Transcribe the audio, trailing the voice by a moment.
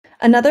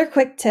Another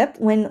quick tip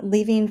when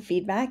leaving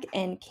feedback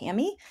in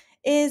Kami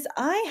is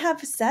I have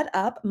set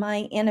up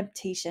my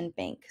annotation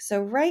bank.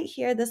 So right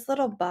here, this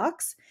little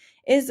box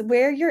is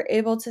where you're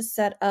able to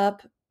set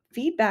up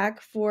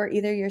feedback for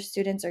either your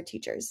students or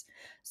teachers.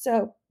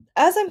 So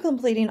as I'm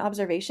completing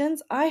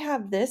observations, I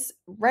have this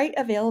right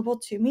available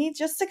to me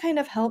just to kind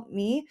of help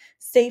me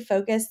stay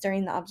focused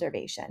during the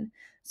observation.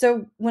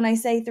 So when I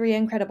say three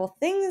incredible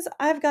things,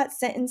 I've got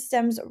sentence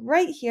stems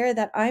right here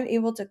that I'm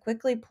able to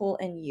quickly pull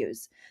and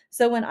use.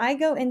 So when I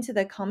go into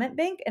the comment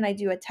bank and I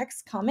do a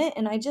text comment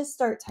and I just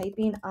start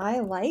typing I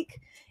like,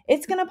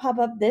 it's going to pop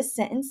up this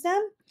sentence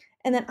stem.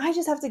 And then I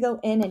just have to go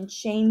in and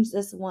change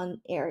this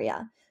one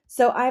area.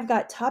 So I've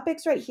got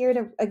topics right here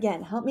to,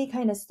 again, help me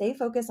kind of stay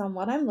focused on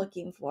what I'm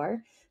looking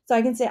for. So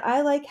I can say,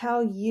 I like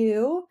how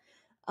you,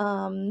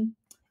 um,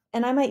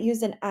 and I might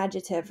use an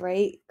adjective,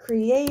 right?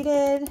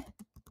 Created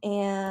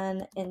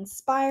and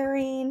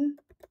inspiring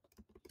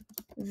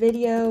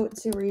video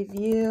to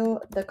review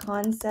the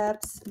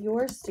concepts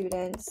your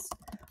students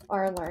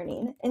are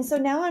learning. And so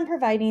now I'm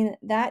providing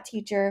that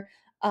teacher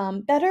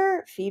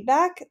better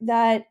feedback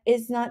that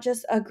is not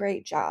just a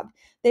great job.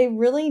 They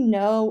really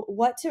know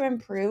what to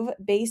improve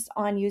based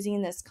on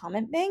using this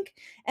comment bank.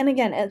 And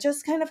again, it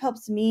just kind of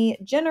helps me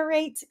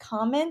generate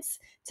comments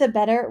to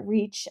better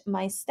reach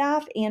my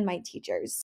staff and my teachers.